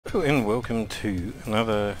Hello and welcome to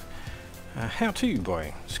another how-to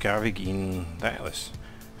by Scarvig in the Atlas.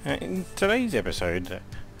 In today's episode,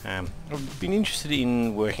 I've been interested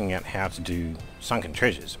in working out how to do sunken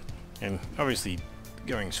treasures, and obviously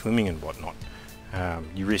going swimming and whatnot,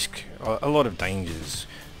 you risk a lot of dangers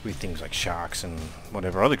with things like sharks and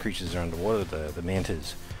whatever other creatures are underwater, the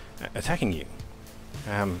mantas, attacking you.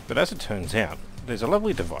 But as it turns out, there's a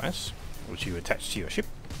lovely device which you attach to your ship.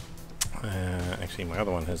 Actually, my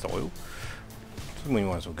other one has the oil, so we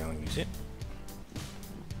might as well go and use it.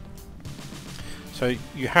 So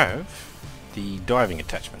you have the diving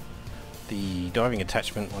attachment. The diving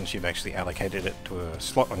attachment, once you've actually allocated it to a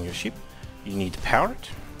slot on your ship, you need to power it,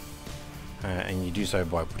 and you do so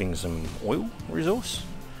by putting some oil resource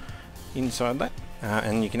inside that,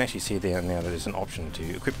 and you can actually see there now that there's an option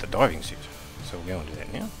to equip the diving suit. So we'll go and do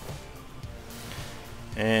that now,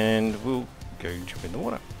 and we'll go jump in the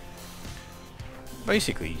water.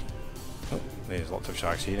 Basically, there's lots of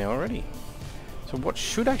sharks here now already. So what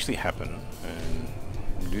should actually happen,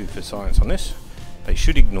 and do for science on this, they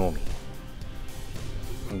should ignore me.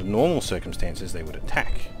 Under normal circumstances they would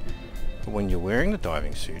attack, but when you're wearing the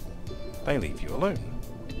diving suit, they leave you alone.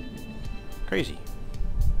 Crazy.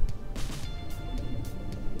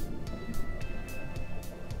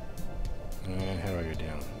 How do I go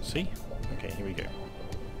down? See? Okay, here we go.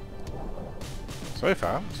 So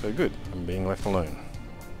far, so good. I'm being left alone.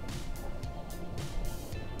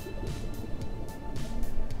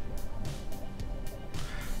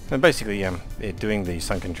 And basically, they're doing these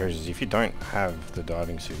sunken treasures. If you don't have the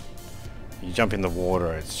diving suit, you jump in the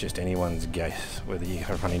water, it's just anyone's guess whether you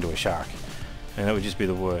run into a shark, and it would just be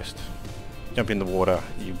the worst. Jump in the water,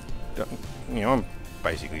 you know, I'm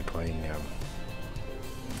basically playing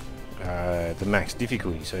the max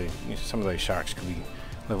difficulty, so some of those sharks could be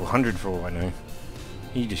level 100 for all I know.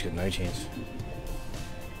 You just got no chance.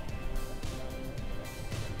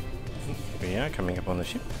 Here we are, coming up on the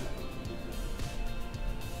ship.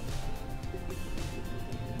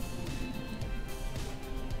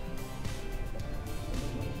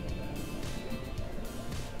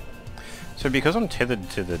 So because I'm tethered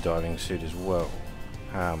to the diving suit as well,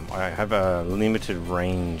 I have a limited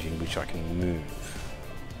range in which I can move.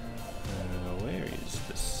 Where is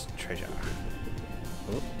this treasure?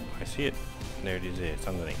 Oh, I see it. There it is there, it's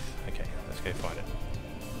underneath. Okay, let's go find it.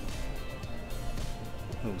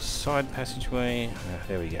 Little side passageway,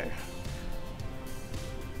 there we go.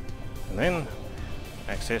 And then,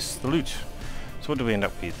 access the loot. So what do we end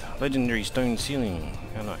up with? Legendary stone ceiling,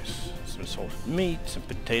 how nice. Some salted meat, some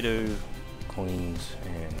potato, coins,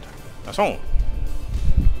 and a song.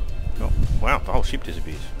 Oh, wow, the whole ship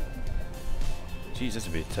disappears. Jeez, that's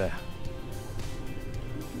a bit, oh.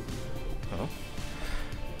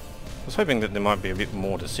 I was hoping that there might be a bit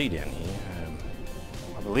more to see down here.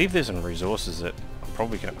 I believe there's some resources that I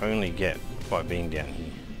probably can only get by being down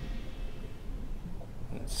here.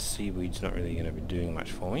 And seaweed's not really going to be doing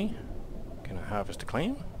much for me. Can I harvest a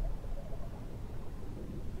clam?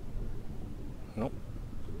 Nope.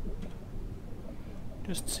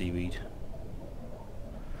 Just seaweed.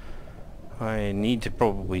 I need to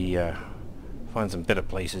probably find some better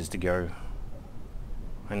places to go.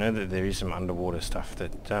 I know that there is some underwater stuff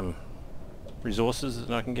that resources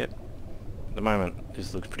that I can get. At the moment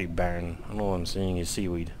this looks pretty barren and all I'm seeing is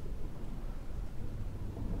seaweed.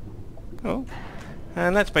 Oh,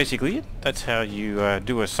 and that's basically it. That's how you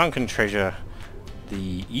do a sunken treasure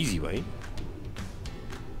the easy way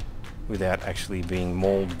without actually being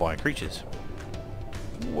mauled by creatures.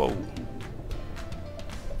 Whoa.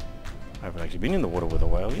 I haven't actually been in the water with a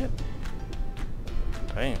whale yet.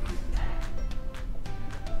 Damn.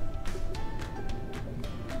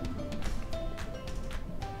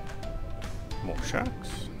 More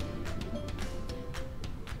sharks.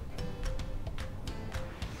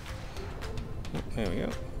 Oh, there we go.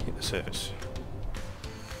 Hit the surface.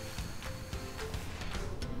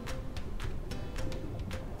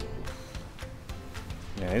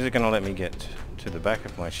 Now, is it going to let me get to the back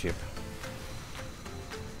of my ship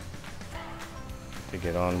to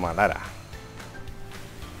get on my ladder?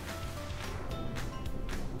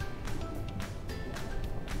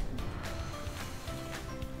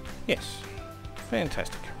 Yes.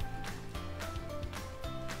 Fantastic.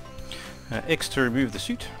 X to remove the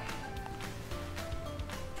suit.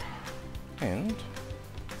 And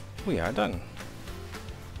we are done.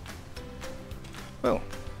 Well,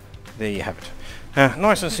 there you have it.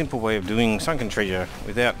 Nice and simple way of doing sunken treasure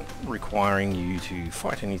without requiring you to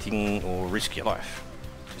fight anything or risk your life.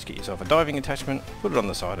 Just get yourself a diving attachment, put it on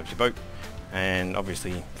the side of your boat, and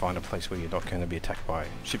obviously find a place where you're not going to be attacked by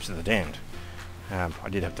ships of the damned. I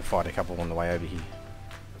did have to fight a couple on the way over here.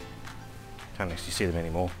 Can't actually see them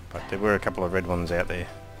anymore, but there were a couple of red ones out there.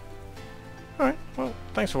 Alright, well,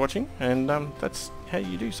 thanks for watching, and that's how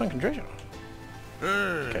you do Sunken Treasure.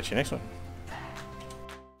 Catch you next one.